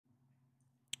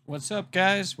What's up,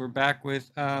 guys? We're back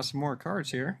with some more cards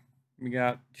here. We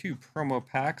got 2 promo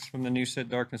packs from the new set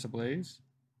Darkness Ablaze.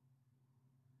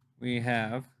 We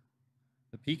have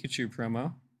the Pikachu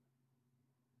promo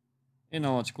in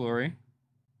all its glory.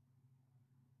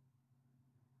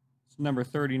 It's number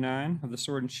 39 of the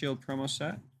Sword and Shield promo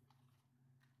set.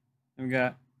 And we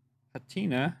got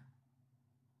Hateena,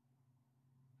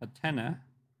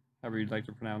 however you'd like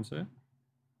to pronounce it.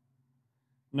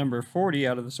 Number 40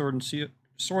 out of the Sword and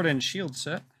Shield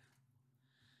set.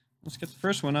 Let's get the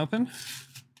first one open.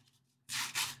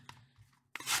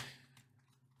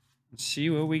 Let's see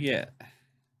what we get.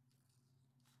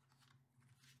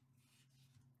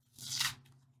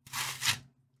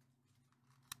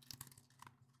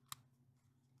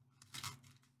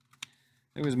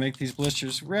 They always make these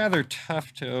blisters rather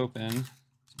tough to open.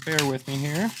 So bear with me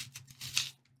here.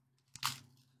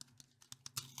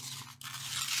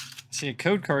 See a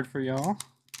code card for y'all.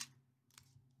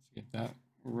 Get that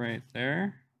right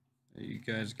there. There you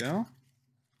guys go.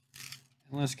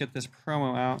 And let's get this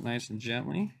promo out nice and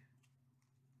gently.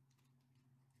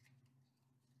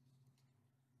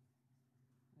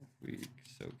 If we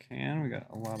so can. We got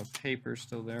a lot of paper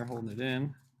still there holding it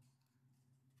in.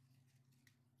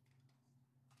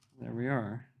 There we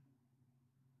are.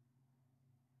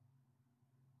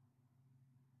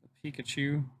 The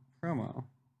Pikachu promo.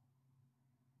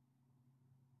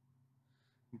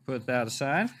 Put that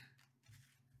aside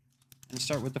and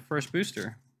start with the first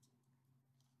booster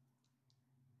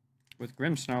with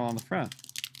Grimmsnarl on the front.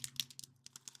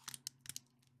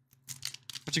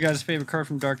 What's your guys' favorite card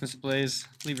from Darkness Ablaze?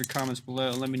 Leave your comments below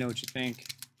and let me know what you think.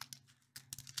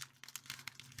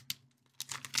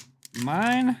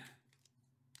 Mine?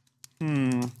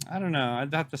 I don't know.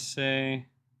 I'd have to say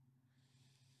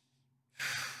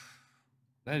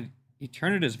that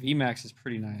Eternatus VMAX is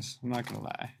pretty nice. I'm not gonna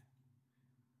lie.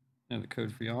 Another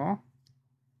code for y'all.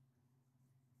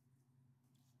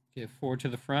 Get 4 to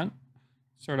the front.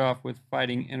 Start off with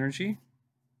Fighting Energy,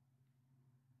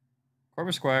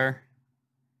 Corvisquire,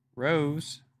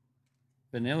 Rose,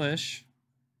 Vanillish,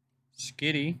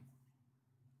 Skitty,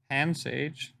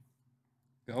 Handsage,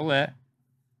 Golett,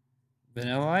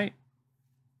 Vanillite,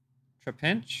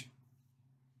 Trapinch,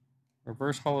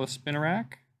 Reverse Hollow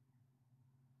Spinarak.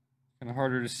 Kind of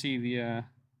harder to see the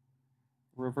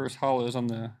reverse hollows on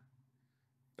the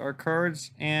Dark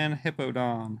cards, and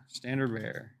Hippowdon, standard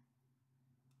rare.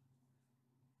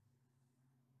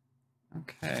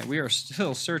 Okay, we are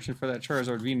still searching for that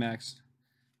Charizard VMAX.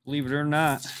 Believe it or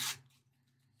not,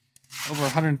 over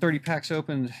 130 packs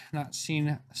opened, not seen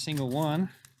a single one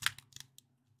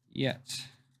yet.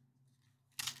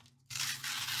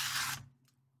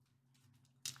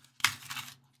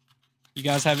 You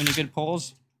guys have any good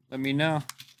polls? Let me know.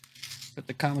 Put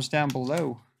the comments down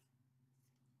below.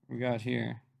 What we got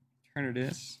here?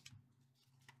 Eternatus.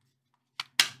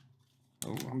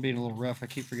 Oh, I'm being a little rough. I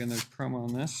keep forgetting there's promo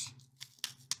on this.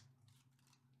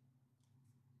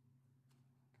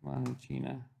 Come on,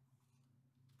 Hateena.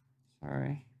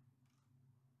 Sorry.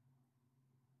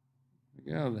 There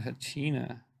we go. The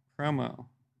Hateena promo.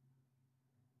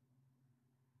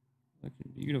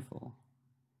 Looking beautiful.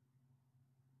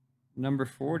 Number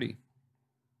 40.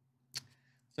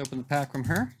 Let's open the pack from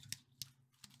her.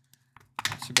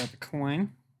 Also got the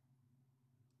coin.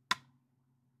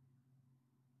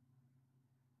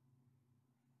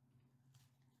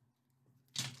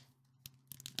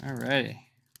 Alrighty,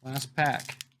 last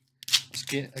pack. Let's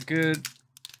get a good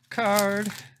card.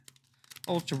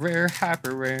 Ultra rare,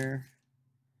 hyper rare.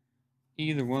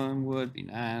 Either one would be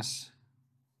nice.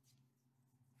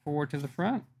 4 to the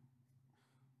front.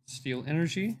 Steel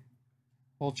Energy,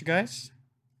 Poltergeist,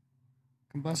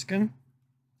 Combuskin,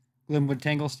 Glenwood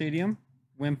Tangle Stadium,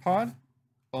 Wimpod,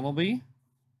 Bumblebee,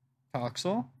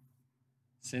 Toxel,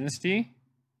 Sinistea,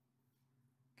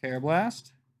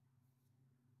 Carablast,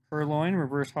 Purloin,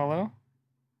 Reverse Hollow.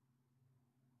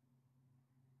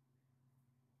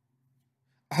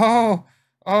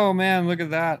 Oh man, look at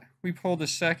that. We pulled a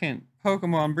second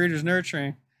Pokemon Breeders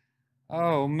Nurturing.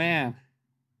 Oh man.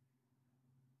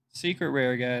 Secret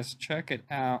rare, guys. Check it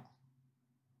out.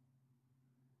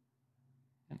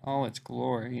 In all its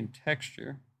glory and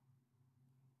texture.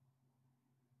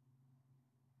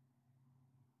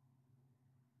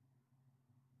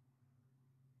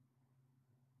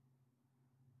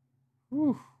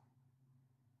 Whew.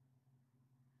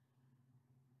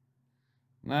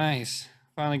 Nice.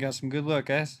 Finally got some good luck,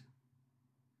 guys.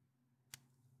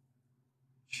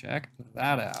 Check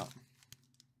that out.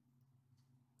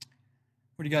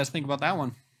 What do you guys think about that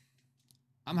one?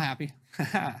 I'm happy.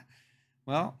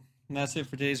 Well, and that's it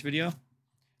for today's video.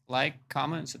 Like,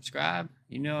 comment, subscribe.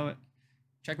 You know it.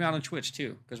 check me out on Twitch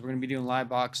too, because we're going to be doing live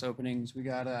box openings. We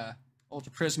got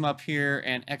Ultra Prism up here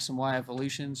and X and Y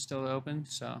Evolution still open,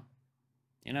 so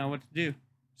you know what to do.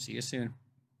 See you soon.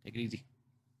 Take it easy.